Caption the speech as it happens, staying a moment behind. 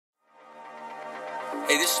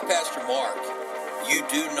Hey, this is Pastor Mark. You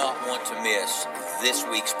do not want to miss this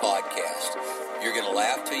week's podcast. You're going to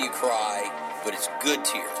laugh till you cry, but it's good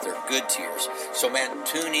tears. They're good tears. So, man,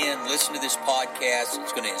 tune in, listen to this podcast.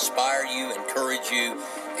 It's going to inspire you, encourage you,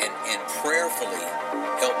 and prayerfully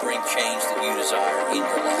help bring change that you desire in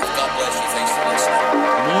your life. God bless you. Thanks for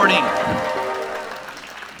listening. Morning.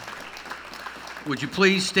 Would you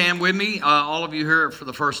please stand with me? All of you here for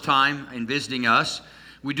the first time and visiting us.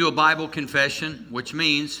 We do a Bible confession, which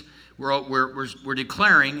means we're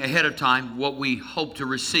declaring ahead of time what we hope to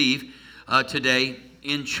receive today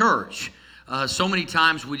in church. So many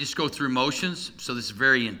times we just go through motions, so this is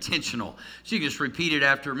very intentional. So you can just repeat it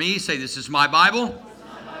after me. Say, this is my Bible.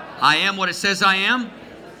 I am what it says I am.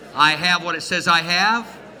 I have what it says I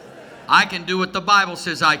have. I can do what the Bible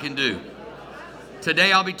says I can do.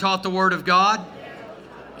 Today I'll be taught the Word of God,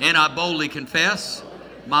 and I boldly confess.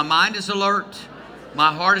 My mind is alert.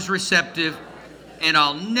 My heart is receptive, and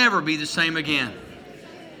I'll never be the same again.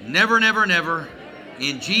 Never, never, never.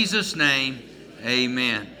 In Jesus' name,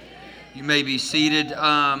 amen. You may be seated.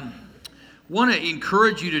 Want to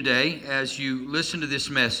encourage you today, as you listen to this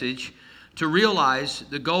message, to realize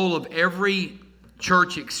the goal of every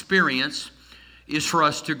church experience is for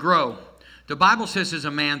us to grow. The Bible says, as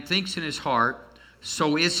a man thinks in his heart,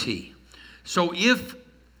 so is he. So if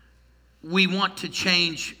we want to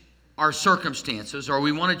change our circumstances, or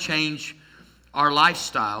we want to change our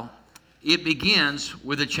lifestyle, it begins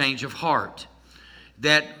with a change of heart.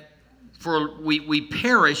 That we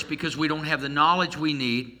perish because we don't have the knowledge we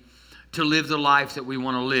need to live the life that we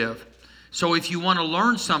want to live. So if you want to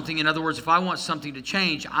learn something, in other words, if I want something to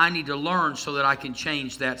change, I need to learn so that I can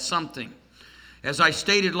change that something. As I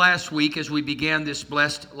stated last week as we began this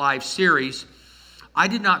Blessed Life series, I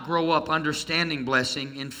did not grow up understanding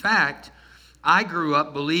blessing. In fact, I grew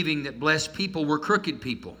up believing that blessed people were crooked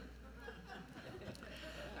people.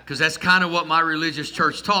 Because that's kind of what my religious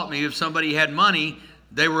church taught me. If somebody had money,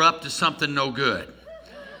 they were up to something no good.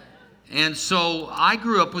 And so I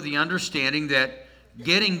grew up with the understanding that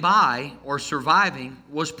getting by or surviving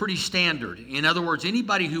was pretty standard. In other words,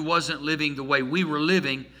 anybody who wasn't living the way we were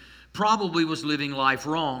living probably was living life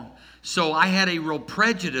wrong. So I had a real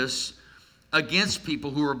prejudice against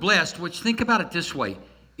people who were blessed, which, think about it this way.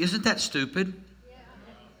 Isn't that stupid?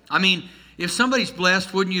 I mean, if somebody's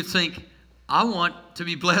blessed, wouldn't you think, I want to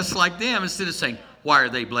be blessed like them, instead of saying, why are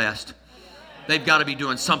they blessed? They've got to be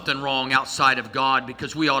doing something wrong outside of God,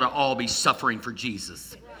 because we ought to all be suffering for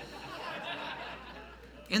Jesus.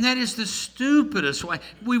 And that is the stupidest way.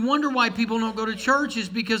 We wonder why people don't go to church, is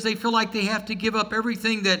because they feel like they have to give up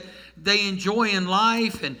everything that they enjoy in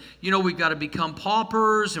life. And, we've got to become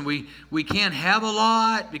paupers, and we can't have a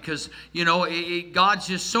lot because, God's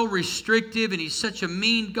just so restrictive, and He's such a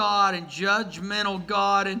mean God and judgmental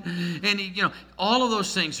God. And all of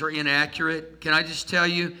those things are inaccurate. Can I just tell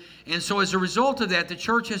you? And so as a result of that, the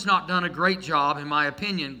church has not done a great job, in my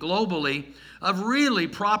opinion, globally, of really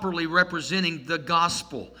properly representing the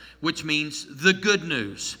gospel, which means the good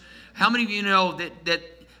news. How many of you know that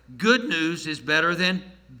good news is better than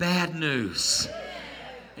bad news?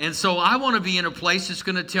 And so I want to be in a place that's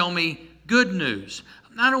going to tell me good news.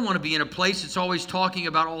 I don't want to be in a place that's always talking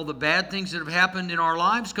about all the bad things that have happened in our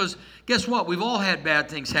lives, because guess what? We've all had bad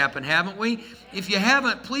things happen, haven't we? If you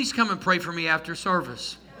haven't, please come and pray for me after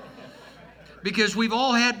service. Because we've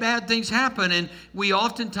all had bad things happen, and we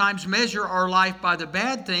oftentimes measure our life by the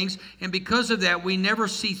bad things, and because of that, we never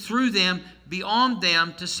see through them, beyond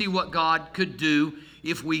them, to see what God could do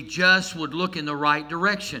if we just would look in the right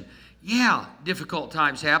direction. Yeah, difficult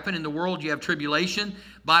times happen. In the world, you have tribulation.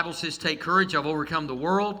 Bible says, take courage, I've overcome the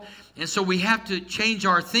world. And so we have to change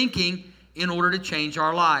our thinking in order to change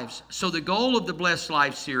our lives. So the goal of the Blessed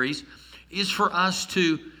Life series is for us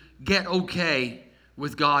to get okay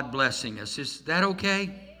with God blessing us. Is that okay?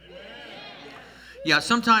 Yeah,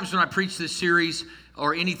 sometimes when I preach this series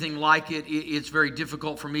or anything like it, it's very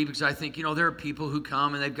difficult for me, because I think, there are people who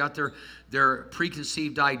come and they've got their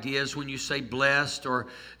preconceived ideas when you say blessed, or,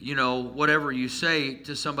 whatever you say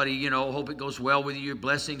to somebody, hope it goes well with you,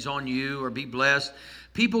 blessings on you, or be blessed.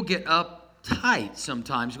 People get uptight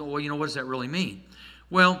sometimes, go, well, what does that really mean?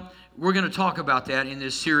 Well, we're going to talk about that in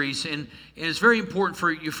this series, and it's very important for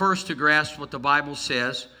you first to grasp what the Bible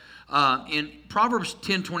says. In Proverbs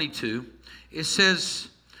 10:22, it says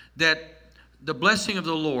that the blessing of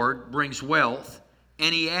the Lord brings wealth,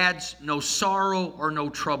 and He adds no sorrow or no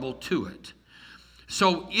trouble to it.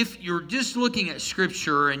 So if you're just looking at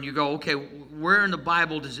Scripture and you go, okay, where in the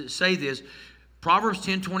Bible does it say this? Proverbs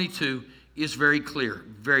 10:22 is very clear,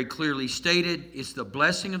 very clearly stated. It's the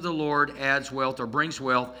blessing of the Lord adds wealth or brings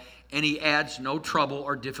wealth, and he adds no trouble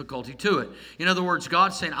or difficulty to it. In other words,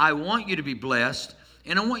 God's saying, I want you to be blessed,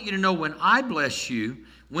 and I want you to know when I bless you,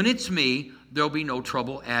 when it's me, there'll be no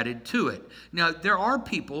trouble added to it. Now, there are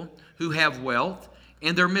people who have wealth,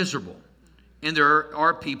 and they're miserable. And there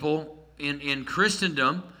are people in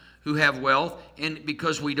Christendom who have wealth, and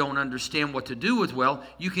because we don't understand what to do with wealth,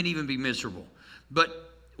 you can even be miserable.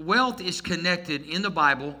 But wealth is connected in the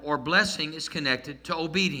Bible, or blessing is connected to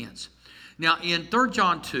obedience. Now, in 3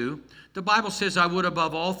 John 2, the Bible says, I would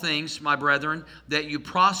above all things, my brethren, that you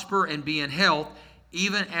prosper and be in health,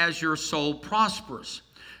 even as your soul prospers.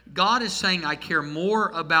 God is saying, I care more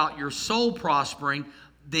about your soul prospering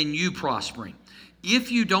than you prospering.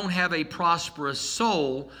 If you don't have a prosperous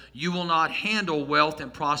soul, you will not handle wealth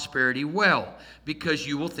and prosperity well, because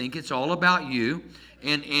you will think it's all about you,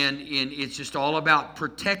 and it's just all about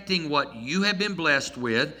protecting what you have been blessed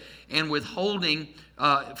with and withholding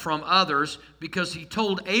from others, because he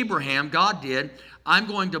told Abraham, God did, I'm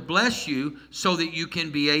going to bless you so that you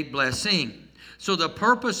can be a blessing. So the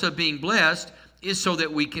purpose of being blessed is so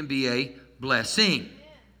that we can be a blessing.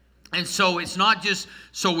 And so it's not just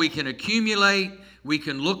so we can accumulate, we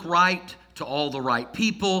can look right to all the right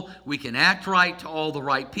people, we can act right to all the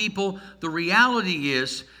right people. The reality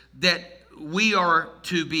is that we are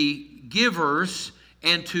to be givers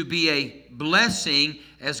and to be a blessing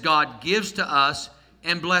as God gives to us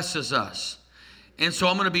and blesses us. And so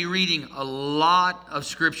I'm going to be reading a lot of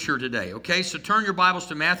scripture today, okay? So turn your Bibles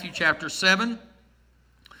to Matthew chapter 7.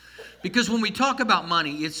 Because when we talk about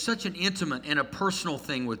money, it's such an intimate and a personal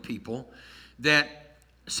thing with people that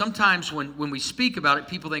sometimes when we speak about it,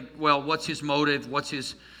 people think, well, what's his motive? What's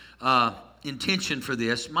his intention for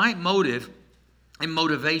this? My motive and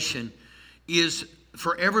motivation is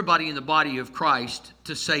for everybody in the body of Christ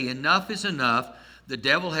to say enough is enough. The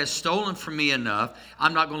devil has stolen from me enough.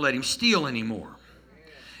 I'm not going to let him steal anymore.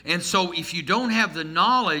 And so if you don't have the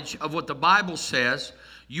knowledge of what the Bible says,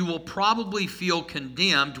 you will probably feel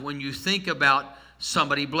condemned when you think about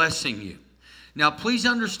somebody blessing you. Now, please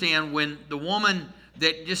understand, when the woman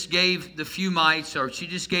that just gave the few mites, or she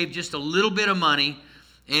just gave just a little bit of money,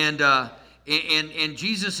 and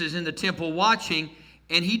Jesus is in the temple watching,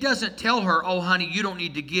 and he doesn't tell her, oh, honey, you don't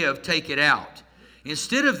need to give, take it out.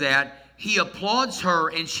 Instead of that, he applauds her,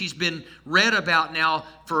 and she's been read about now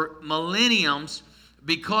for millenniums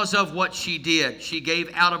because of what she did. She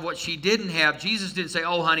gave out of what she didn't have. Jesus didn't say,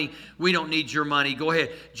 oh, honey, we don't need your money. Go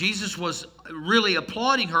ahead. Jesus was really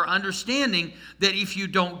applauding her, understanding that if you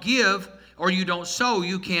don't give or you don't sow,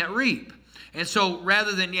 you can't reap. And so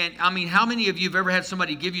rather than, I mean, how many of you have ever had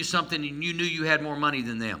somebody give you something and you knew you had more money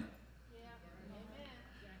than them?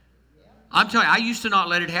 I'm telling you, I used to not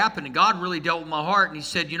let it happen. And God really dealt with my heart. And he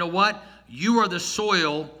said, you know what? You are the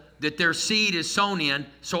soil that their seed is sown in,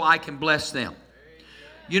 so I can bless them.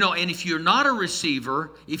 You know, and if you're not a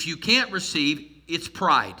receiver, if you can't receive, it's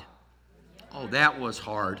pride. Oh, that was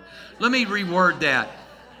hard. Let me reword that.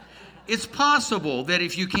 It's possible that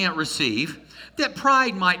if you can't receive, that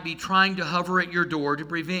pride might be trying to hover at your door to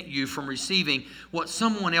prevent you from receiving what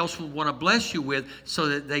someone else would want to bless you with so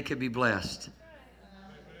that they could be blessed.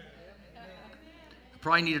 I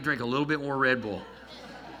probably need to drink a little bit more Red Bull.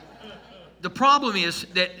 The problem is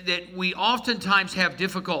that we oftentimes have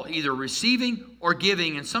difficulty either receiving or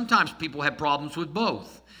giving, and sometimes people have problems with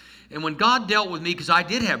both. And when God dealt with me, because I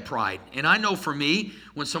did have pride, and I know for me,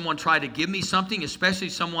 when someone tried to give me something, especially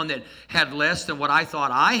someone that had less than what I thought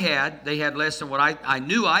I had, they had less than what I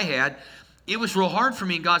knew I had, it was real hard for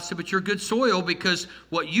me. And God said, but you're good soil, because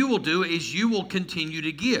what you will do is you will continue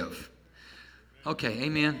to give. Okay,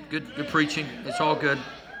 amen. Good preaching. It's all good.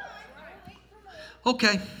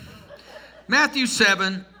 Okay. Matthew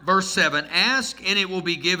 7, verse 7, ask and it will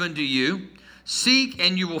be given to you. Seek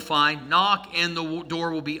and you will find. Knock and the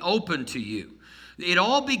door will be open to you. It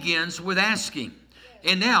all begins with asking.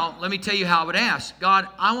 And now, let me tell you how I would ask. God,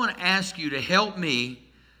 I want to ask you to help me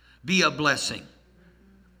be a blessing.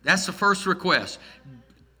 That's the first request.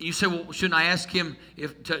 You say, well, shouldn't I ask him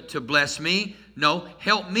to bless me? No,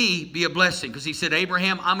 help me be a blessing. Because he said,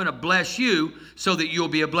 Abraham, I'm going to bless you so that you'll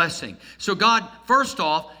be a blessing. So God, first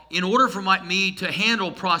off, in order for me to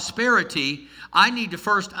handle prosperity, I need to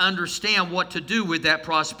first understand what to do with that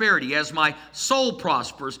prosperity as my soul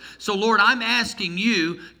prospers. So Lord, I'm asking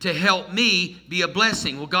you to help me be a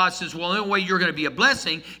blessing. Well, God says, well, the only way you're going to be a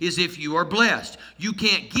blessing is if you are blessed. You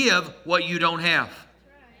can't give what you don't have.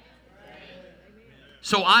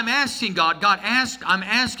 So I'm asking God, I'm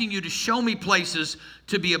asking you to show me places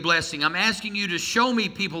to be a blessing. I'm asking you to show me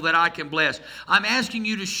people that I can bless. I'm asking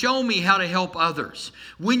you to show me how to help others.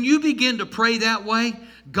 When you begin to pray that way,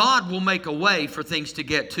 God will make a way for things to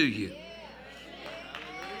get to you.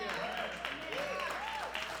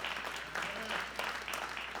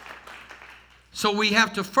 So we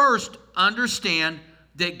have to first understand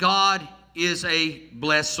that God is a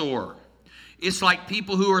blessor. It's like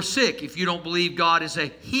people who are sick. If you don't believe God is a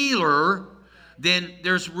healer, then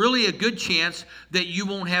there's really a good chance that you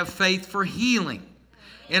won't have faith for healing.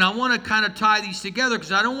 And I want to kind of tie these together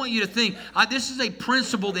because I don't want you to think, this is a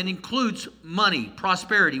principle that includes money,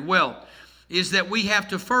 prosperity, wealth, is that we have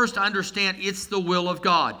to first understand it's the will of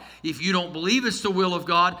God. If you don't believe it's the will of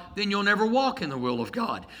God, then you'll never walk in the will of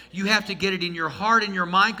God. You have to get it in your heart and your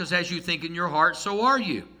mind, because as you think in your heart, so are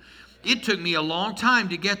you. It took me a long time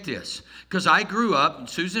to get this, because I grew up, and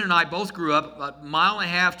Susan and I both grew up a mile and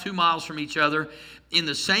a half, 2 miles from each other, in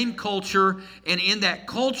the same culture, and in that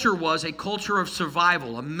culture was a culture of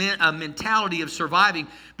survival, a mentality of surviving,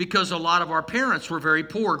 because a lot of our parents were very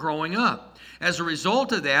poor growing up. As a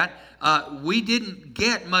result of that, we didn't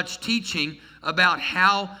get much teaching about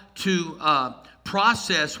how to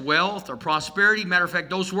process wealth or prosperity. Matter of fact,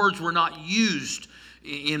 those words were not used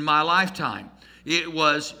in my lifetime. It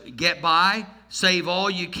was get by, save all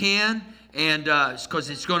you can, and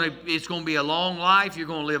because it's going to be a long life. You're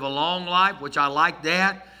going to live a long life, which I like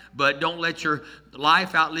that. But don't let your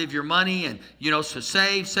life outlive your money. And so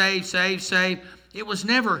save. It was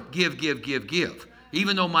never give.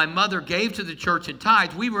 Even though my mother gave to the church in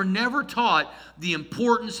tithes, we were never taught the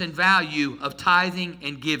importance and value of tithing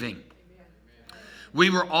and giving. We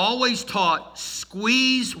were always taught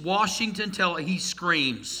squeeze Washington till he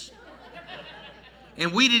screams.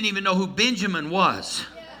 And we didn't even know who Benjamin was.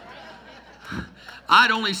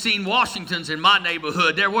 I'd only seen Washingtons in my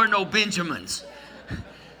neighborhood. There were no Benjamins.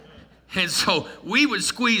 And so we would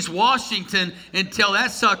squeeze Washington until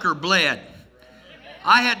that sucker bled.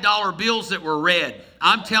 I had dollar bills that were red.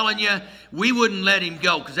 I'm telling you, we wouldn't let him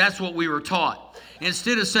go because that's what we were taught.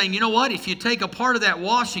 Instead of saying, you know what, if you take a part of that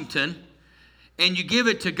Washington and you give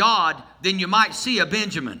it to God, then you might see a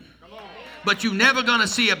Benjamin. But you're never going to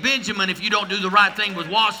see a Benjamin if you don't do the right thing with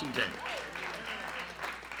Washington.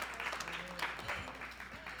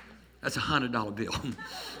 That's a $100 bill.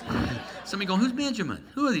 Somebody going, who's Benjamin?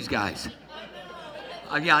 Who are these guys?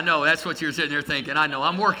 Yeah, I know. That's what you're sitting there thinking. I know.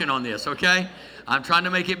 I'm working on this, okay? I'm trying to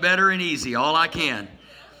make it better and easy, all I can.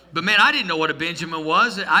 But, man, I didn't know what a Benjamin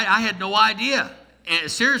was. I had no idea. And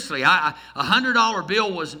seriously, a $100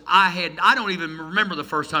 bill was, I don't even remember the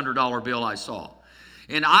first $100 bill I saw.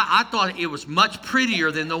 And I thought it was much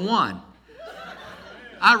prettier than the one.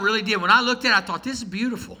 I really did. When I looked at it, I thought, this is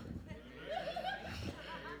beautiful.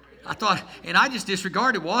 And I just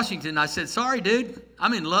disregarded Washington. I said, sorry, dude,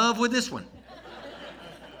 I'm in love with this one.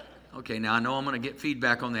 Okay, now I know I'm going to get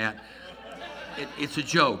feedback on that. It's a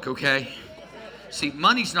joke, okay? See,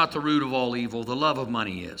 money's not the root of all evil. The love of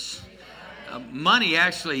money is. Money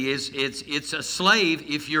actually it's a slave.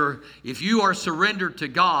 If you are surrendered to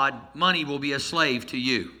God, money will be a slave to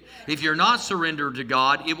you. If you're not surrendered to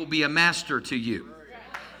God, it will be a master to you.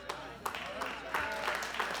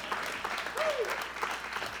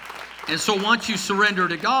 And so once you surrender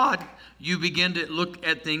to God, you begin to look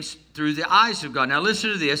at things through the eyes of God. Now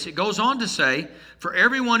listen to this. It goes on to say, for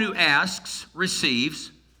everyone who asks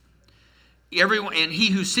receives, and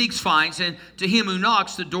he who seeks finds, and to him who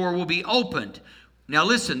knocks the door will be opened. Now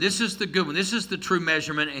listen, this is the good one. This is the true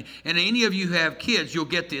measurement. And any of you who have kids, you'll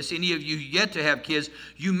get this. Any of you yet to have kids,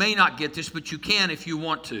 you may not get this, but you can if you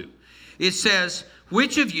want to. It says,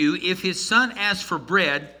 which of you, if his son asks for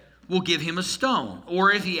bread, will give him a stone?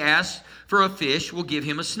 Or if he asks for a fish, will give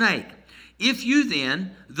him a snake? If you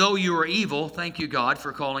then, though you are evil, thank you, God,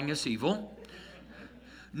 for calling us evil,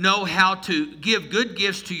 know how to give good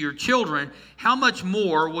gifts to your children, how much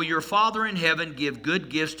more will your Father in heaven give good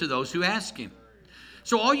gifts to those who ask him?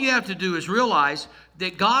 So all you have to do is realize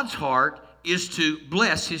that God's heart is to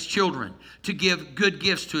bless his children, to give good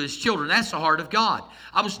gifts to his children. That's the heart of God.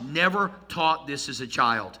 I was never taught this as a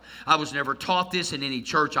child. I was never taught this in any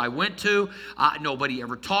church I went to. Nobody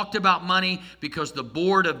ever talked about money because the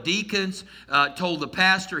board of deacons told the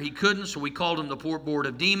pastor he couldn't, so we called him the board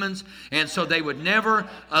of demons. And so they would never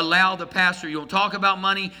allow the pastor, you don't talk about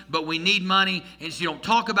money, but we need money. And if you don't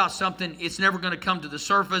talk about something, it's never going to come to the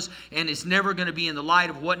surface, and it's never going to be in the light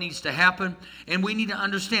of what needs to happen. And we need to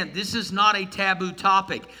understand this is not a taboo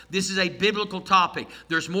topic. This is a biblical topic.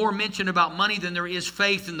 There's more mention about money than there is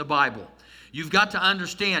faith in the Bible. You've got to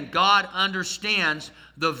understand, God understands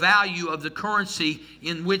the value of the currency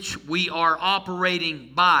in which we are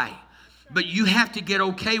operating by. But you have to get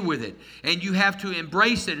okay with it. And you have to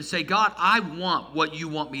embrace it and say, God, I want what you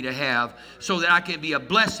want me to have so that I can be a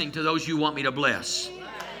blessing to those you want me to bless.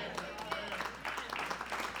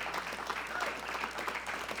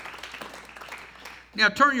 Now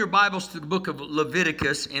turn your Bibles to the book of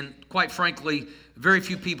Leviticus, and quite frankly, very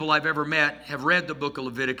few people I've ever met have read the book of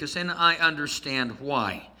Leviticus, and I understand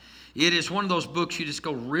why. It is one of those books you just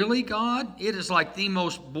go, really, God? It is like the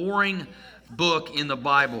most boring book in the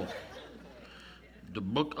Bible. The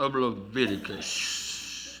book of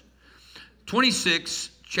Leviticus.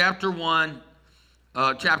 26, chapter 1,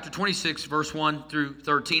 chapter 26, verse 1 through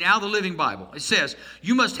 13, out of the Living Bible. It says,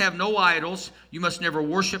 you must have no idols. You must never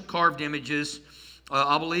worship carved images,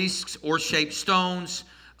 obelisks, or shaped stones.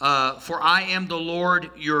 For I am the Lord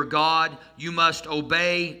your God. You must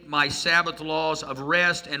obey my Sabbath laws of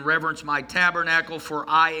rest and reverence my tabernacle, for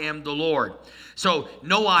I am the Lord. So,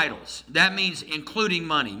 no idols. That means including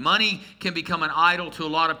money. Money can become an idol to a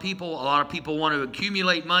lot of people. A lot of people want to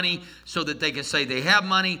accumulate money so that they can say they have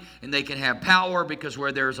money and they can have power, because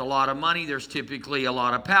where there's a lot of money, there's typically a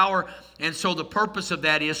lot of power. And so the purpose of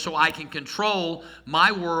that is so I can control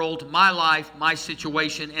my world, my life, my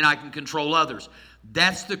situation, and I can control others.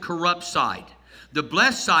 That's the corrupt side. The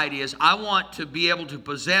blessed side is I want to be able to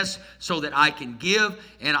possess so that I can give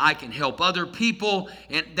and I can help other people,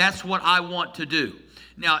 and that's what I want to do.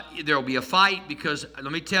 Now, there will be a fight, because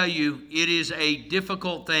let me tell you, it is a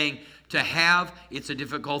difficult thing to have. It's a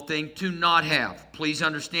difficult thing to not have. Please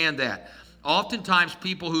understand that. Oftentimes,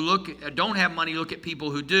 people who don't have money look at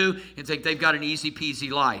people who do and think they've got an easy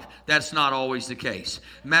peasy life. That's not always the case.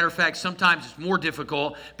 Matter of fact, sometimes it's more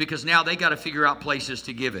difficult because now they got to figure out places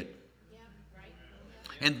to give it.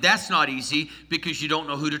 And that's not easy because you don't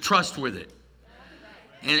know who to trust with it.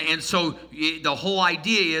 And so the whole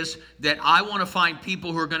idea is that I want to find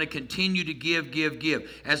people who are going to continue to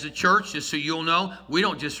give. As a church, just so you'll know, we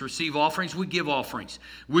don't just receive offerings, we give offerings.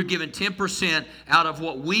 We're giving 10% out of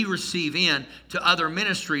what we receive in to other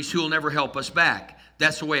ministries who will never help us back.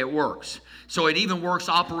 That's the way it works. So it even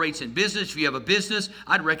operates in business. If you have a business,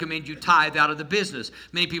 I'd recommend you tithe out of the business.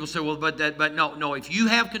 Many people say, well, but no. If you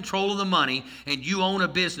have control of the money and you own a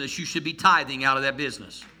business, you should be tithing out of that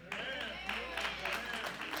business.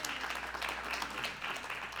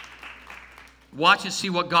 Watch and see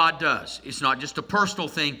what God does. It's not just a personal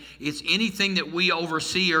thing. It's anything that we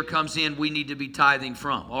oversee or comes in, we need to be tithing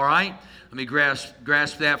from. All right? Let me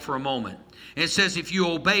grasp that for a moment. And it says, if you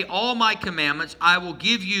obey all my commandments, I will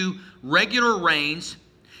give you regular rains,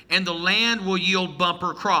 and the land will yield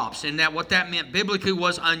bumper crops. And what that meant biblically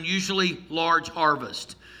was unusually large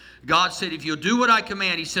harvest. God said, if you'll do what I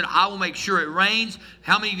command, he said, I will make sure it rains.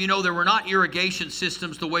 How many of you know there were not irrigation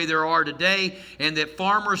systems the way there are today, and that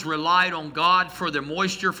farmers relied on God for their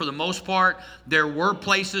moisture for the most part? There were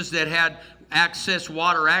places that had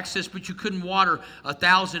water access, but you couldn't water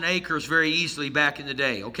 1,000 acres very easily back in the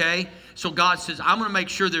day, okay? So God says, I'm going to make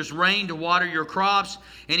sure there's rain to water your crops.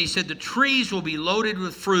 And he said, the trees will be loaded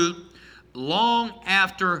with fruit long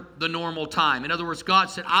after the normal time. In other words, God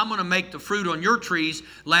said, I'm going to make the fruit on your trees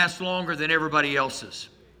last longer than everybody else's.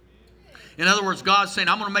 In other words, God's saying,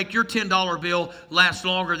 I'm going to make your $10 bill last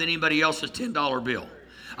longer than anybody else's $10 bill.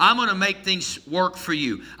 I'm going to make things work for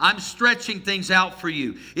you. I'm stretching things out for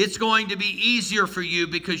you. It's going to be easier for you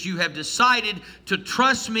because you have decided to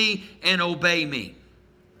trust me and obey me.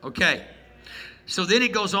 Okay. So then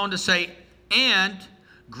it goes on to say, and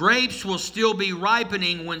grapes will still be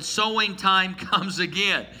ripening when sowing time comes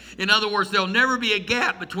again. In other words, there'll never be a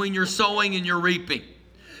gap between your sowing and your reaping.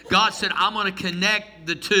 God said, I'm going to connect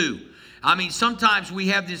the two. I mean, sometimes we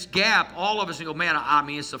have this gap, all of us, and go, man,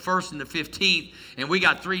 it's the 1st and the 15th, and we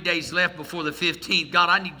got 3 days left before the 15th. God,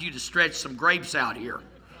 I need you to stretch some grapes out here.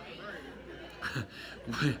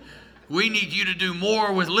 We need you to do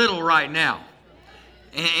more with little right now.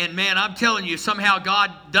 And man, I'm telling you, somehow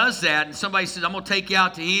God does that, and somebody says, I'm going to take you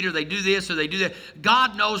out to eat, or they do this, or they do that.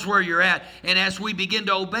 God knows where you're at, and as we begin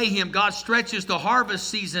to obey him, God stretches the harvest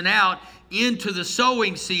season out into the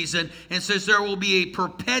sowing season and says there will be a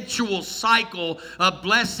perpetual cycle of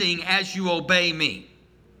blessing as you obey me.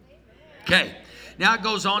 Okay, now it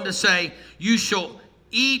goes on to say, you shall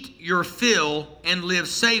eat your fill and live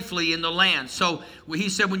safely in the land. So he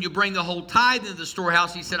said, when you bring the whole tithe into the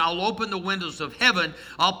storehouse, he said, I'll open the windows of heaven.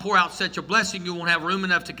 I'll pour out such a blessing you won't have room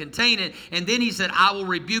enough to contain it. And then he said, I will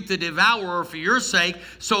rebuke the devourer for your sake.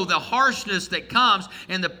 So the harshness that comes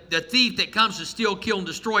and the thief that comes to steal, kill, and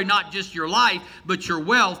destroy not just your life, but your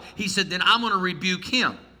wealth, he said, then I'm going to rebuke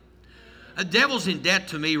him. The devil's in debt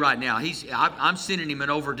to me right now. I'm sending him an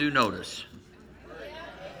overdue notice.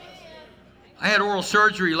 I had oral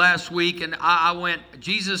surgery last week, and I went,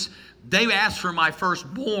 Jesus, they asked for my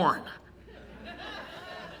firstborn.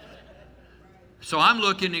 So I'm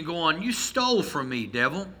looking and going, you stole from me,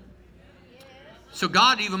 devil. So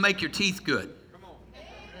God even make your teeth good.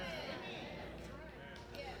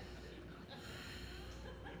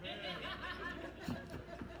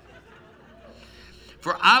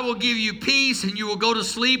 For I will give you peace, and you will go to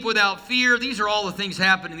sleep without fear. These are all the things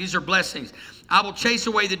happening. These are blessings. I will chase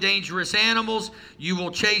away the dangerous animals. You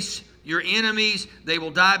will chase your enemies. They will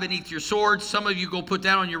die beneath your swords. Some of you go put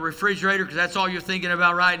that on your refrigerator because that's all you're thinking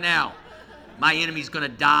about right now. My enemy's going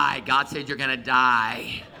to die. God said you're going to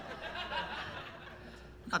die.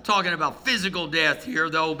 I'm not talking about physical death here,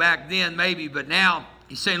 though, back then maybe, but now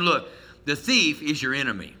he's saying, look, the thief is your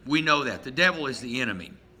enemy. We know that. The devil is the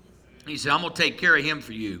enemy. He said, I'm going to take care of him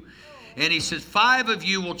for you. And he says, 5 of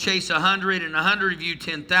you will chase 100, and 100 of you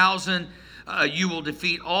 10,000. You will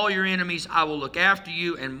defeat all your enemies. I will look after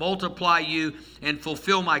you and multiply you and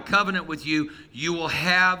fulfill my covenant with you. You will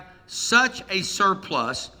have such a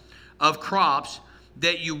surplus of crops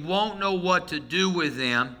that you won't know what to do with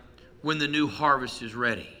them when the new harvest is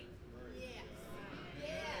ready.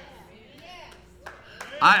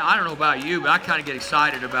 I don't know about you, but I kind of get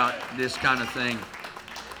excited about this kind of thing.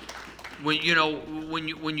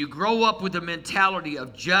 When you grow up with the mentality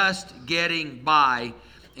of just getting by,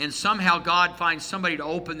 and somehow God finds somebody to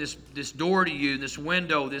open this door to you, this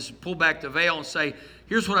window, pull back the veil and say,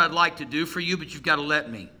 here's what I'd like to do for you, but you've got to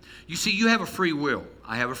let me. You see, you have a free will.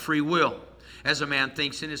 I have a free will. As a man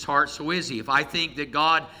thinks in his heart, so is he. If I think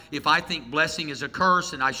blessing is a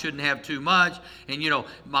curse and I shouldn't have too much, and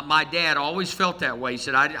my dad always felt that way. He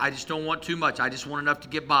said, I just don't want too much. I just want enough to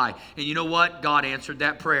get by. And you know what? God answered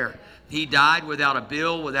that prayer. He died without a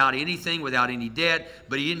bill, without anything, without any debt,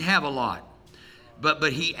 but he didn't have a lot.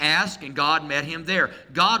 But he asked, and God met him there.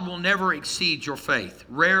 God will never exceed your faith.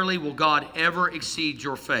 Rarely will God ever exceed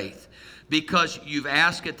your faith. Because you've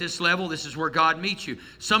asked at this level, this is where God meets you.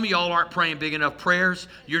 Some of y'all aren't praying big enough prayers.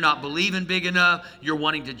 You're not believing big enough. You're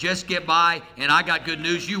wanting to just get by. And I got good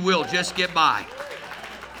news. You will just get by.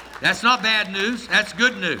 That's not bad news. That's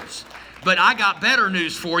good news. But I got better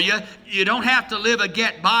news for you. You don't have to live a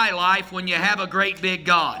get-by life when you have a great big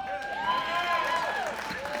God.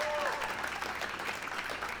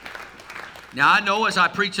 Now, I know as I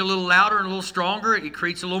preach a little louder and a little stronger, it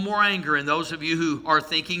creates a little more anger in those of you who are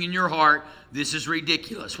thinking in your heart, this is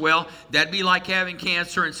ridiculous. Well, that'd be like having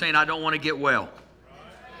cancer and saying, I don't want to get well.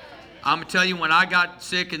 I'm going to tell you, when I got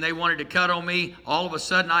sick and they wanted to cut on me, all of a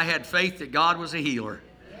sudden I had faith that God was a healer.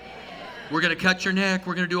 We're going to cut your neck.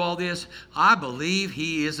 We're going to do all this. I believe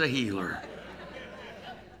he is a healer.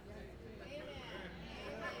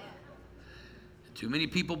 Too many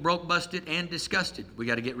people broke, busted, and disgusted. We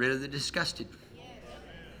got to get rid of the disgusted.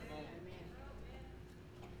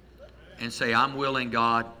 And say, I'm willing,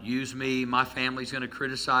 God, use me. My family's going to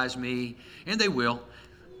criticize me. And they will.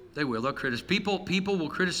 They will. They'll criticize. People will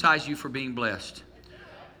criticize you for being blessed.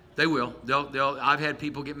 They will. I've had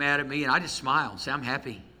people get mad at me, and I just smile and say, I'm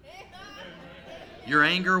happy. Your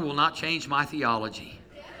anger will not change my theology.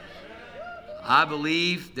 I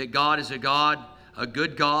believe that God is a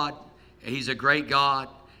good God. He's a great God,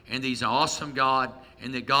 and he's an awesome God,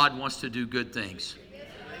 and that God wants to do good things.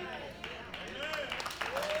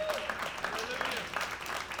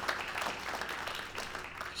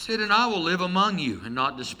 He said, and I will live among you and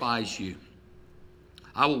not despise you.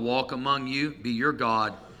 I will walk among you, be your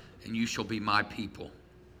God, and you shall be my people.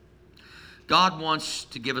 God wants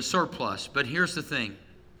to give a surplus, but here's the thing.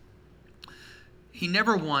 He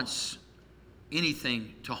never wants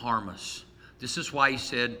anything to harm us. This is why he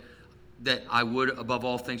said, that I would, above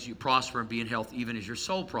all things, you prosper and be in health, even as your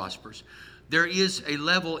soul prospers. There is a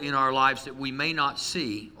level in our lives that we may not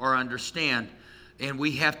see or understand, and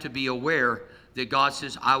we have to be aware that God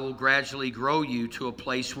says, I will gradually grow you to a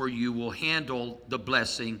place where you will handle the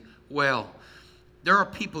blessing well. There are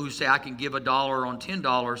people who say, I can give $1 on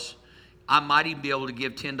 $10. I might even be able to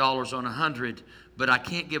give $10 on 100, but I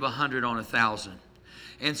can't give 100 on 1,000.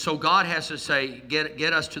 And so God has to say,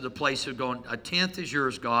 get us to the place of going, a tenth is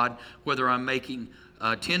yours, God, whether I'm making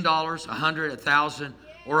 $10, 100, 1,000,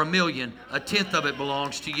 or 1,000,000, a tenth of it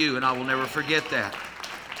belongs to you, and I will never forget that.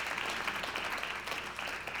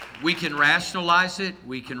 We can rationalize it,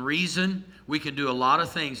 we can reason, we can do a lot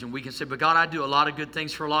of things, and we can say, but God, I do a lot of good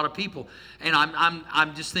things for a lot of people. And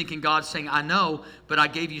I'm just thinking God's saying, I know, but I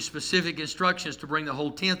gave you specific instructions to bring the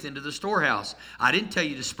whole tenth into the storehouse. I didn't tell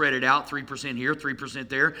you to spread it out, 3% here, 3%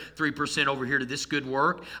 there, 3% over here to this good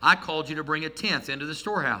work. I called you to bring a tenth into the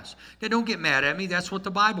storehouse. Now, don't get mad at me. That's what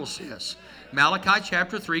the Bible says. Malachi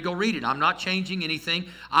chapter 3, go read it. I'm not changing anything.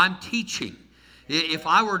 I'm teaching. If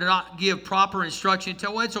I were to not give proper instruction,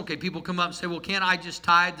 well, it's okay. People come up and say, well, can't I just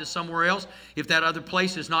tithe to somewhere else? If that other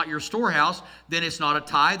place is not your storehouse, then it's not a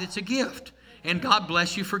tithe, it's a gift. And God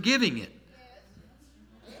bless you for giving it.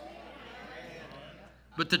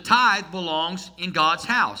 But the tithe belongs in God's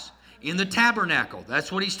house, in the tabernacle.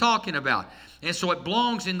 That's what he's talking about. And so it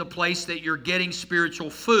belongs in the place that you're getting spiritual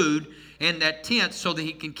food and that tent so that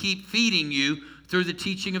he can keep feeding you through the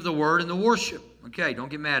teaching of the word and the worship. Okay, don't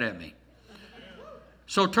get mad at me.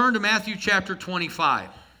 So turn to Matthew chapter 25.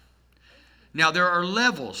 Now there are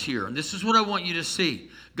levels here, and this is what I want you to see.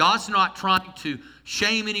 God's not trying to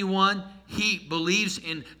shame anyone. He believes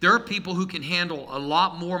in, there are people who can handle a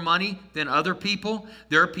lot more money than other people.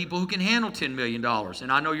 There are people who can handle $10 million.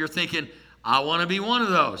 And I know you're thinking, I want to be one of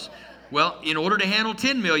those. Well, in order to handle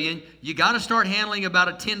 $10 million, you got to start handling about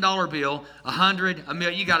a $10 bill, $100, $1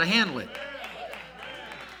 million. You got to handle it.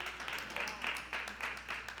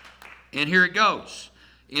 And here it goes.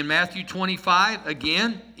 In Matthew 25,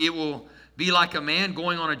 again, it will be like a man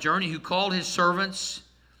going on a journey who called his servants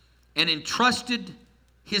and entrusted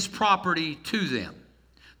his property to them.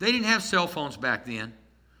 They didn't have cell phones back then.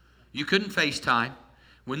 You couldn't FaceTime.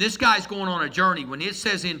 When this guy's going on a journey, when it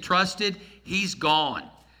says entrusted, he's gone.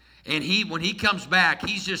 And when he comes back,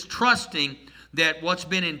 he's just trusting that what's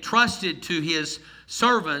been entrusted to his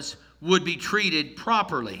servants would be treated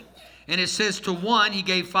properly. And it says to one, he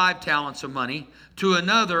gave 5 talents of money, to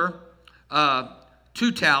another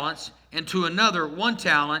 2 talents, and to another 1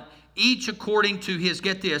 talent, each according to his,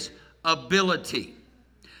 get this, ability.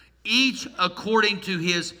 Each according to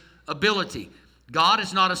his ability. God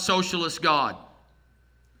is not a socialist God.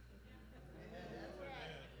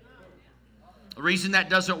 The reason that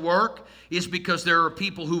doesn't work is because there are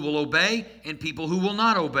people who will obey and people who will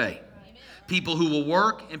not obey. People who will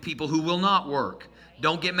work and people who will not work.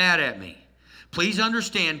 Don't get mad at me. Please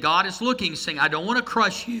understand, God is looking, saying, I don't want to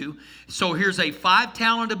crush you. So here's a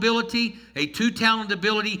 5-talent ability, a 2-talent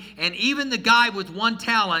ability, and even the guy with 1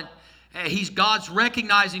 talent, God's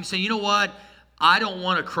recognizing, saying, you know what? I don't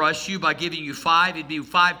want to crush you by giving you 5. It'd be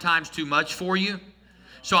 5 times too much for you.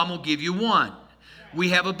 So I'm going to give you 1. We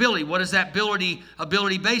have ability. What is that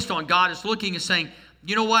ability based on? God is looking and saying,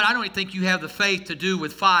 you know what? I don't think you have the faith to do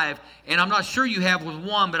with 5, and I'm not sure you have with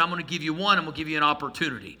 1, but I'm going to give you 1. I'm going to give you an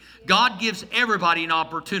opportunity. God gives everybody an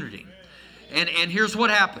opportunity. And here's what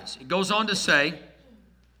happens. It goes on to say,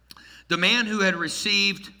 the man who had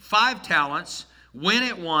received 5 talents went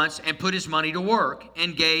at once and put his money to work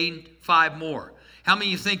and gained 5 more. How many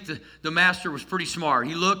of you think the master was pretty smart?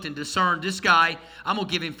 He looked and discerned, this guy, I'm going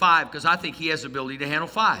to give him 5 because I think he has the ability to handle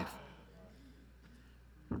 5.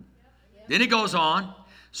 Then it goes on.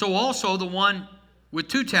 So also the one with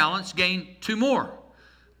 2 talents gained 2 more.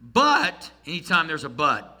 But, anytime there's a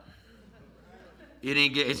but,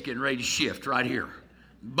 it's getting ready to shift right here.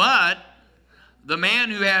 But the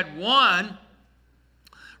man who had 1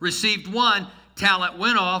 received 1 talent,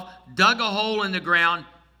 went off, dug a hole in the ground,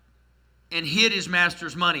 and hid his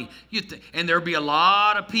master's money. And there'll be a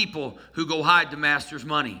lot of people who go hide the master's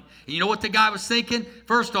money. And you know what the guy was thinking?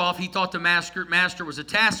 First off, he thought the master was a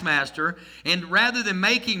taskmaster. And rather than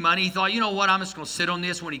making money, he thought, you know what, I'm just going to sit on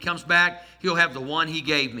this. When he comes back, he'll have the 1 he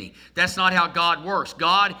gave me. That's not how God works.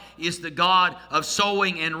 God is the God of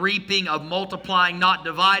sowing and reaping, of multiplying, not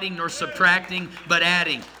dividing nor subtracting, but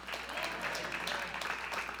adding.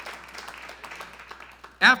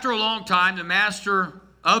 After a long time, the master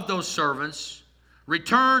of those servants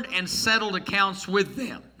returned and settled accounts with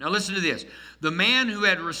them. Now listen to this. The man who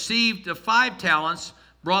had received the 5 talents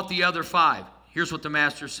brought the other 5. Here's what the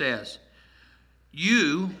master says.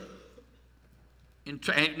 Here's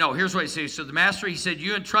what he says. So the master, he said,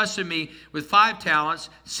 you entrusted me with 5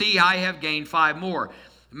 talents. See, I have gained 5 more.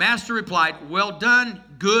 The master replied, well done,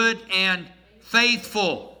 good and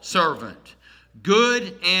faithful servant.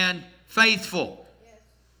 Good and faithful.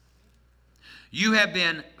 You have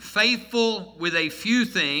been faithful with a few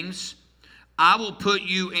things. I will put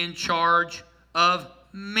you in charge of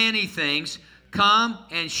many things. Come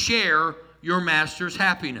and share your master's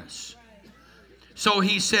happiness. So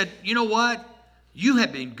he said, you know what? You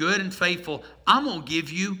have been good and faithful. I'm going to give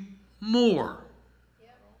you more.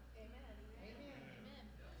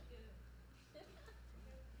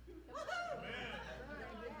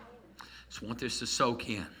 Just want this to soak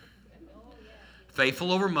in.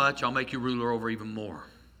 Faithful over much, I'll make you ruler over even more.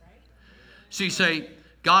 So you say,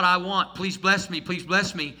 God, I want, please bless me, please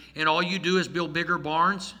bless me. And all you do is build bigger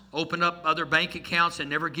barns, open up other bank accounts, and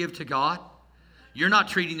never give to God. You're not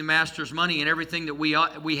treating the master's money, and everything that we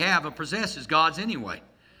have and possess is God's anyway.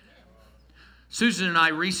 Susan and I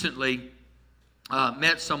recently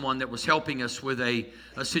met someone that was helping us with a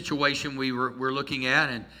situation we were looking at,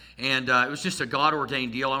 and it was just a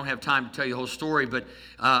God-ordained deal. I don't have time to tell you the whole story, but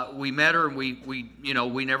we met her, and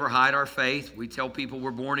we never hide our faith. We tell people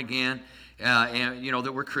we're born again, and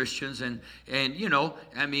that we're Christians, and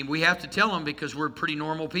we have to tell them because we're pretty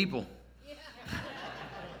normal people.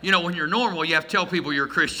 When you're normal, you have to tell people you're a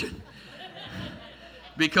Christian.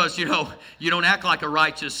 Because, you don't act like a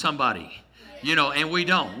righteous somebody. And we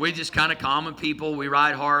don't. We're just kind of common people. We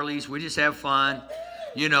ride Harleys. We just have fun,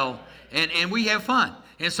 and we have fun.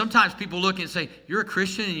 And sometimes people look and say, you're a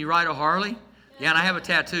Christian and you ride a Harley? Yeah, and I have a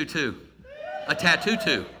tattoo too. A tattoo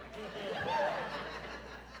too.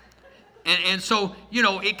 And so,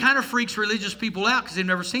 it kind of freaks religious people out because they've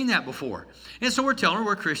never seen that before. And so we're telling her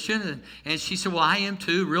we're Christian. And she said, well, I am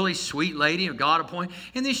too. Really sweet lady, a God appointed.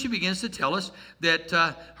 And then she begins to tell us that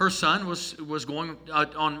her son was going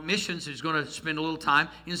on missions. He's going to spend a little time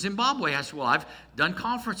in Zimbabwe. I said, well, I've done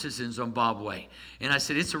conferences in Zimbabwe. And I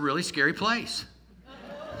said, it's a really scary place.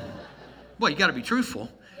 Well, you got to be truthful.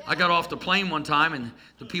 I got off the plane one time, and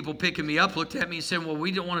the people picking me up looked at me and said, well,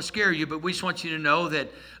 we don't want to scare you, but we just want you to know that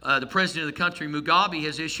the president of the country, Mugabe,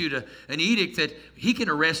 has issued an edict that he can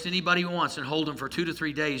arrest anybody he wants and hold them for 2 to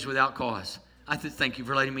 3 days without cause. I said, thank you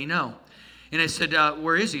for letting me know. And I said,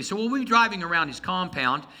 where is he? So we'll be driving around his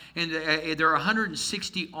compound, and there are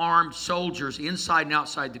 160 armed soldiers inside and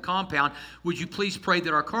outside the compound. Would you please pray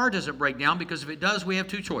that our car doesn't break down? Because if it does, we have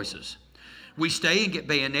 2 choices. We stay and get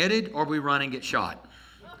bayoneted, or we run and get shot.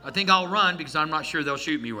 I think I'll run because I'm not sure they'll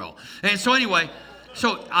shoot me well. And so anyway,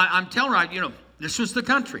 I'm telling her, this was the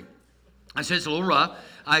country. I said, it's a little rough.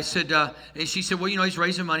 I said, and she said, well, he's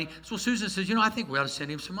raising money. So Susan says, I think we ought to send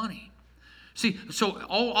him some money. See, so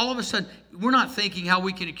all of a sudden, we're not thinking how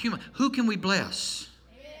we can accumulate. Who can we bless?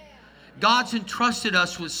 God's entrusted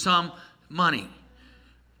us with some money.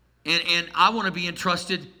 And I want to be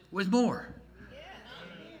entrusted with more.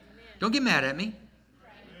 Don't get mad at me.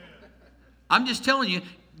 I'm just telling you,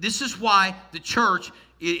 this is why the church,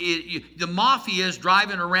 the mafia is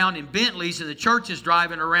driving around in Bentleys and the church is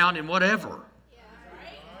driving around in whatever.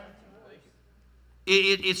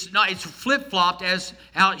 It's flip-flopped as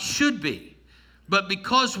how it should be. But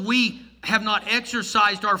because we have not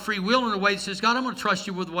exercised our free will in a way that says, God, I'm going to trust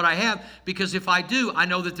you with what I have, because if I do, I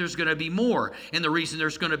know that there's going to be more. And the reason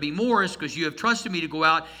there's going to be more is because you have trusted me to go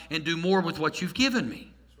out and do more with what you've given me.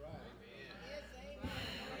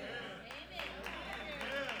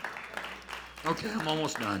 Okay, I'm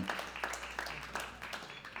almost done.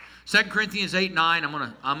 2 Corinthians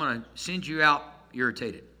 8:9. I'm gonna send you out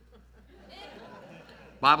irritated.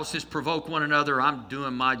 Bible says, provoke one another. I'm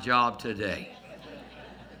doing my job today.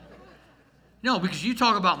 No, because you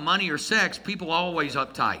talk about money or sex, people are always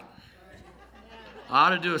uptight. I ought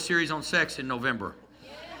to do a series on sex in November.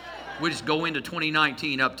 We just go into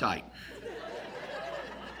 2019 uptight.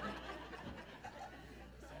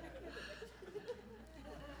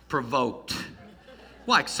 Provoked.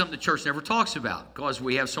 Why? It's something the church never talks about, because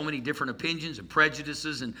we have so many different opinions and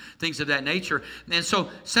prejudices and things of that nature. And so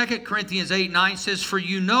 2 Corinthians 8:9 says, for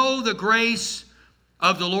you know the grace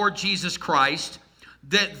of the Lord Jesus Christ,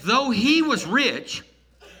 that though he was rich,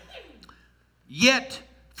 yet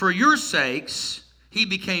for your sakes he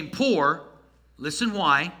became poor. Listen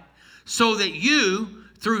why. So that you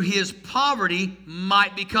through his poverty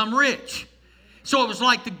might become rich. So it was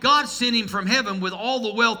like the God sent him from heaven with all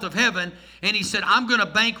the wealth of heaven, and he said, I'm going to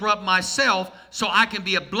bankrupt myself so I can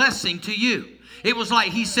be a blessing to you. It was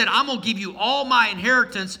like he said, I'm going to give you all my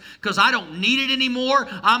inheritance because I don't need it anymore.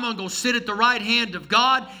 I'm going to go sit at the right hand of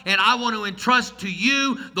God, and I want to entrust to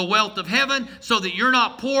you the wealth of heaven so that you're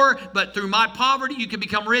not poor, but through my poverty you can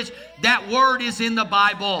become rich. That word is in the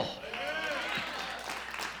Bible.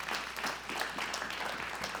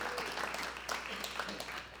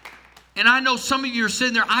 And I know some of you are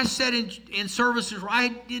sitting there. I sat in services where I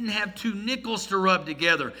didn't have 2 nickels to rub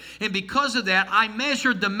together. And because of that, I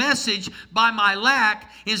measured the message by my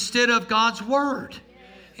lack instead of God's word.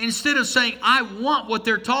 Instead of saying, I want what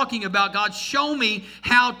they're talking about, God, show me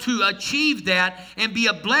how to achieve that and be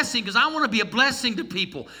a blessing, because I want to be a blessing to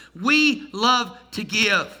people. We love to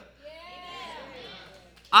give.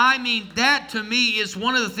 I mean, that to me is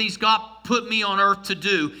one of the things God put me on earth to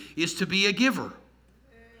do, is to be a giver.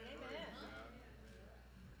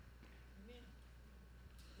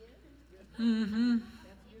 Mm-hmm.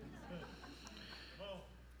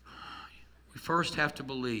 We first have to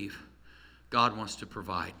believe God wants to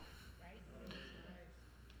provide.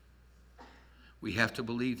 We have to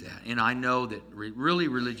believe that. And I know that really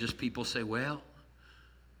religious people say, well,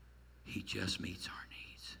 he just meets our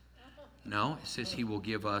needs. No, it says he will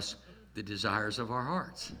give us the desires of our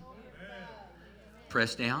hearts.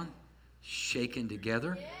 Pressed down, shaken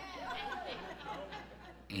together,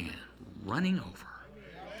 and running over.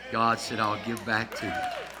 God said, I'll give back to you.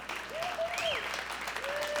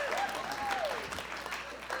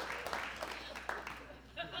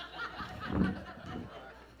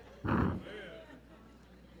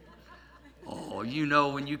 Oh, you know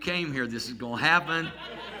when you came here, this is going to happen.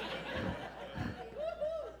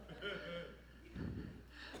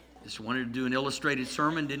 Just wanted to do an illustrated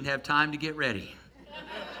sermon, didn't have time to get ready.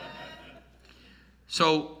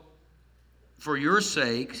 So, for your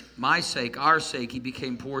sake, my sake, our sake, he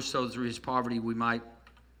became poor so through his poverty we might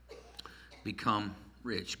become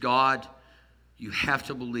rich. God, you have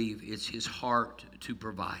to believe it's his heart to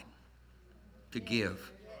provide, to give.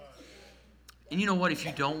 And you know what? If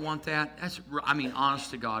you don't want that,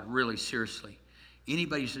 honest to God, really, seriously.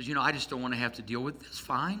 Anybody who says, I just don't want to have to deal with this,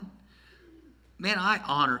 fine. Man, I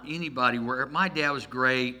honor anybody. Where my dad was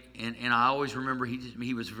great, and I always remember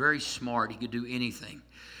he was very smart. He could do anything.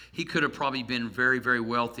 He could have probably been very, very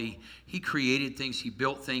wealthy. He created things, he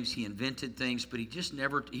built things, he invented things, but he just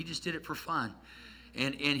did it for fun.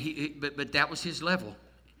 But that was his level.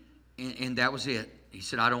 And that was it. He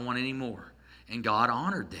said, I don't want any more. And God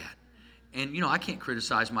honored that. And, I can't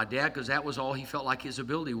criticize my dad because that was all he felt like his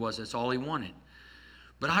ability was. That's all he wanted.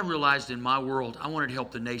 But I realized in my world, I wanted to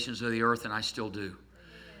help the nations of the earth, and I still do.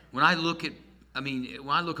 When I look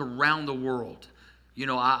around the world,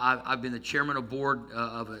 I've been the chairman of board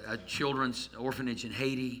of a children's orphanage in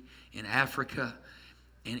Haiti, in Africa.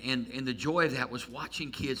 And the joy of that was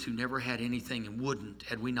watching kids who never had anything and wouldn't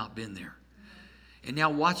had we not been there. And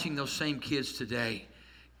now watching those same kids today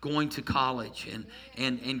going to college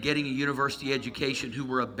and getting a university education who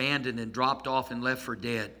were abandoned and dropped off and left for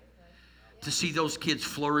dead. To see those kids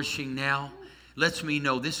flourishing now lets me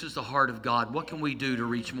know this is the heart of God. What can we do to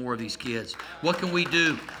reach more of these kids? What can we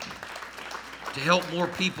do to help more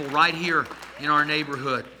people right here in our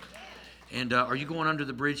neighborhood? And are you going under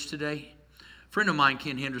the bridge today? A friend of mine,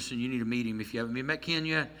 Ken Henderson, you need to meet him if you haven't met Ken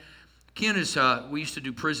yet. Ken is, we used to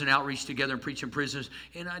do prison outreach together and preach in prisons.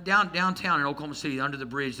 And downtown in Oklahoma City, under the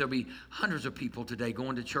bridge, there'll be hundreds of people today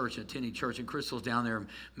going to church and attending church. And Crystal's down there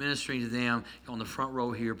ministering to them on the front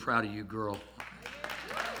row here. Proud of you, girl.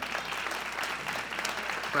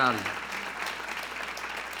 Proud of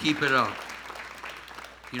you. Keep it up.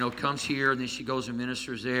 Comes here and then she goes and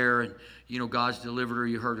ministers there. And, God's delivered her.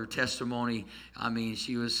 You heard her testimony.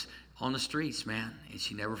 She was on the streets, man. And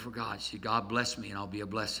she never forgot. She said, God bless me and I'll be a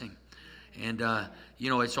blessing. And,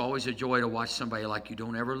 it's always a joy to watch somebody like you.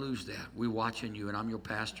 Don't ever lose that. We're watching you, and I'm your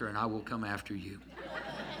pastor, and I will come after you.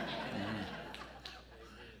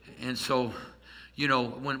 And so,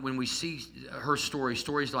 when we see her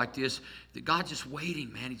stories like this, that God's just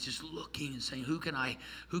waiting, man. He's just looking and saying, who can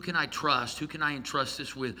I trust? Who can I entrust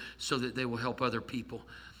this with so that they will help other people?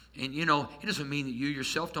 And, it doesn't mean that you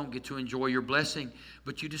yourself don't get to enjoy your blessing,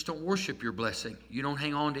 but you just don't worship your blessing. You don't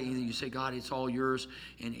hang on to anything. You say, God, it's all yours,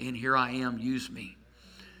 and here I am. Use me.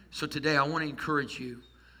 So today I want to encourage you.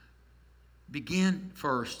 Begin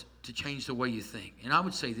first to change the way you think. And I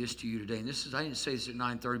would say this to you today, and I didn't say this at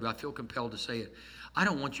 9:30, but I feel compelled to say it. I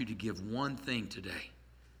don't want you to give one thing today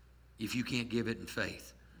if you can't give it in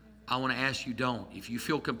faith. I want to ask you don't. If you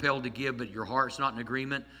feel compelled to give, but your heart's not in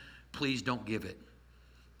agreement, please don't give it.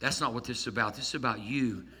 That's not what this is about. This is about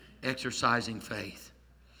you exercising faith.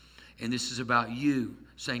 And this is about you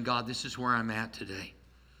saying, God, this is where I'm at today.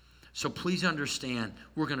 So please understand,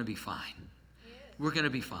 we're going to be fine. We're going to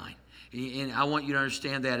be fine. And I want you to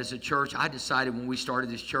understand that as a church, I decided when we started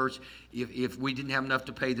this church, if we didn't have enough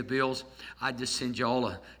to pay the bills, I'd just send you all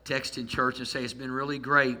a text in church and say, it's been really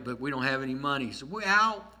great, but we don't have any money. So we're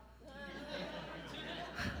out.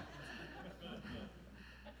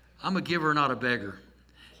 I'm a giver, not a beggar.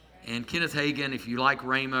 And Kenneth Hagin, if you like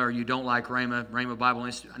Rhema or you don't like Rhema Bible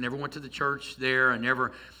Institute, I never went to the church there.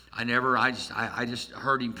 I just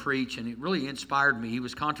heard him preach, and it really inspired me. He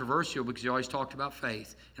was controversial because he always talked about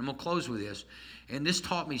faith. And I'm going to close with this. And this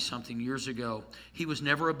taught me something years ago. He was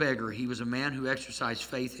never a beggar. He was a man who exercised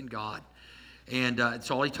faith in God. And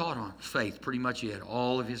it's all he taught on, faith, pretty much it,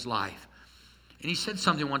 all of his life. And he said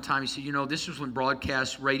something one time. He said, this was when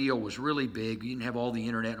broadcast radio was really big. You didn't have all the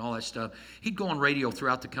internet and all that stuff. He'd go on radio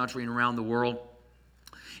throughout the country and around the world.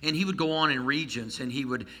 And he would go on in regions, and he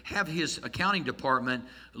would have his accounting department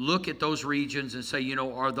look at those regions and say,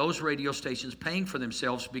 are those radio stations paying for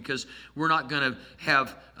themselves? Because we're not going to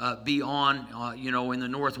have be on, in the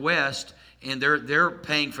Northwest, and they're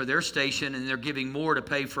paying for their station, and they're giving more to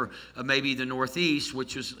pay for maybe the Northeast,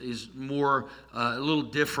 which is more a little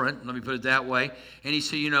different. Let me put it that way. And he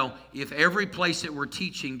said, if every place that we're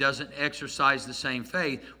teaching doesn't exercise the same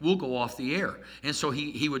faith, we'll go off the air. And so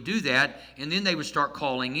he would do that, and then they would start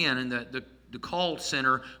calling in, and the call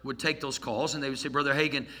center would take those calls, and they would say, Brother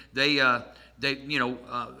Hagin,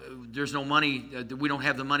 there's no money. We don't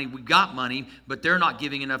have the money. We got money, but they're not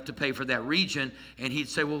giving enough to pay for that region. And he'd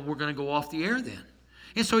say, well, we're going to go off the air then.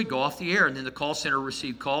 And so he'd go off the air, and then the call center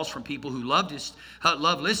received calls from people who loved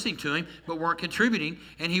listening to him, but weren't contributing.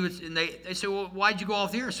 And they said, well, why'd you go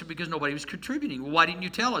off the air? I said, because nobody was contributing. Well, why didn't you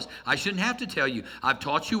tell us? I shouldn't have to tell you. I've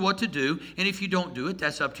taught you what to do, and if you don't do it,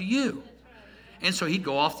 that's up to you. And so he'd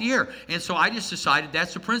go off the air. And so I just decided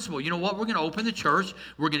that's the principle. You know what? We're going to open the church.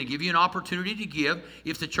 We're going to give you an opportunity to give.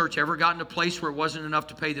 If the church ever got in a place where it wasn't enough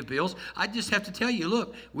to pay the bills, I just have to tell you,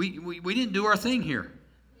 look, we didn't do our thing here.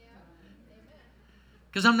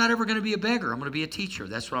 Because I'm not ever going to be a beggar. I'm going to be a teacher.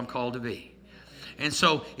 That's what I'm called to be. And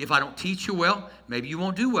so if I don't teach you well, maybe you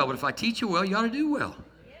won't do well. But if I teach you well, you ought to do well.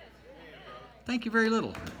 Thank you very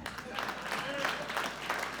little.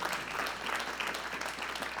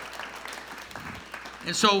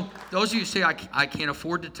 And so those of you who say, I can't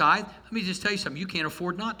afford to tithe, let me just tell you something. You can't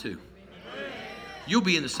afford not to. You'll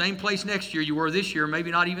be in the same place next year you were this year,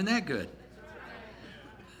 maybe not even that good.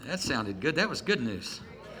 That sounded good. That was good news.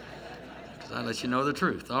 I'll let you know the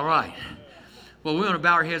truth. All right. Well, we want to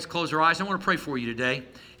bow our heads, close our eyes. I want to pray for you today.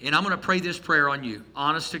 And I'm going to pray this prayer on you.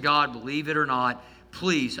 Honest to God, believe it or not,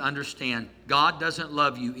 please understand, God doesn't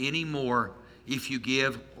love you any more if you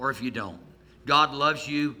give or if you don't. God loves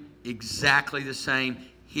you exactly the same.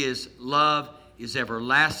 His love is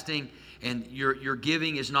everlasting. And your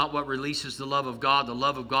giving is not what releases the love of God. The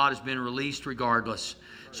love of God has been released regardless.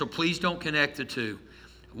 So please don't connect the two.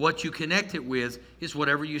 What you connect it with is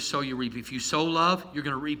whatever you sow, you reap. If you sow love, you're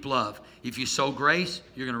going to reap love. If you sow grace,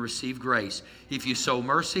 you're going to receive grace. If you sow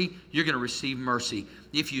mercy, you're going to receive mercy.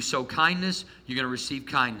 If you sow kindness, you're going to receive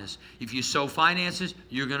kindness. If you sow finances,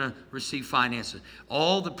 you're going to receive finances.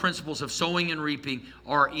 All the principles of sowing and reaping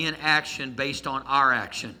are in action based on our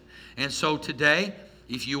action. And so today,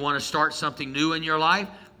 if you want to start something new in your life,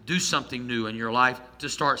 do something new in your life to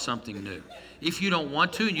start something new. If you don't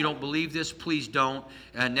want to and you don't believe this, please don't.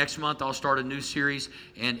 Next month I'll start a new series,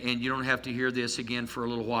 and you don't have to hear this again for a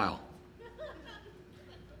little while.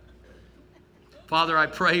 Father, I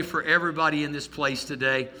pray for everybody in this place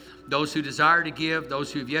today, those who desire to give,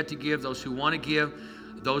 those who have yet to give, those who want to give,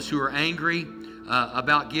 those who are angry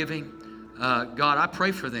about giving. God, I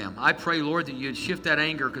pray for them. I pray, Lord, that you'd shift that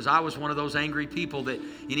anger, because I was one of those angry people that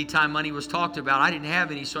anytime money was talked about, I didn't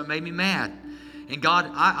have any, so it made me mad. And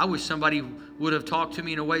God, I wish somebody would have talked to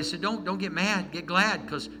me in a way that said, don't get mad, get glad,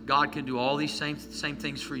 because God can do all these same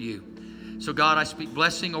things for you. So God, I speak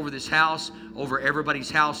blessing over this house, over everybody's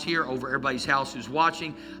house here, over everybody's house who's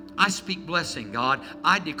watching. I speak blessing, God.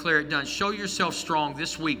 I declare it done. Show yourself strong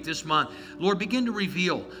this week, this month. Lord, begin to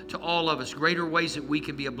reveal to all of us greater ways that we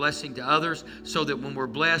can be a blessing to others, so that when we're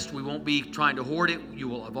blessed, we won't be trying to hoard it. You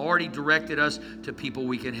will have already directed us to people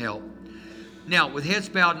we can help. Now, with heads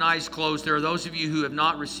bowed and eyes closed, there are those of you who have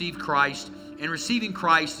not received Christ, and receiving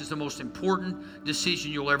Christ is the most important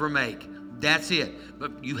decision you'll ever make. That's it.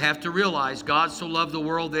 But you have to realize God so loved the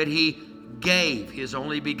world that He gave His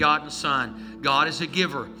only begotten Son. God is a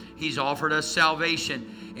giver. He's offered us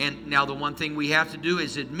salvation. And now the one thing we have to do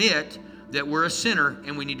is admit that we're a sinner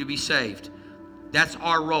and we need to be saved. That's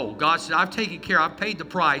our role. God said, I've taken care, I've paid the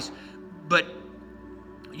price, but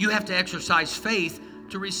you have to exercise faith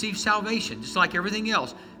to receive salvation. Just like everything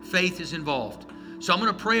else, faith is involved. So I'm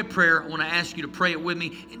going to pray a prayer. I want to ask you to pray it with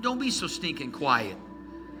me. And don't be so stinking quiet.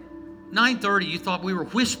 9:30, you thought we were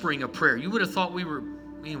whispering a prayer. You would have thought we were,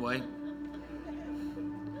 anyway.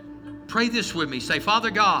 Pray this with me. Say,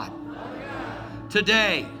 Father God,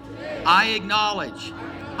 today I acknowledge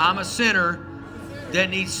I'm a sinner that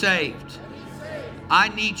needs saved. I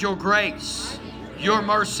need your grace, your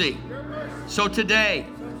mercy. So today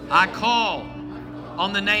I call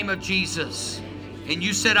on the name of Jesus. And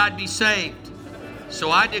you said I'd be saved.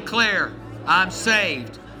 So I declare I'm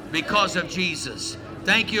saved because of Jesus.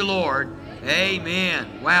 Thank you, Lord.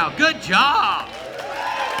 Amen. Wow, good job.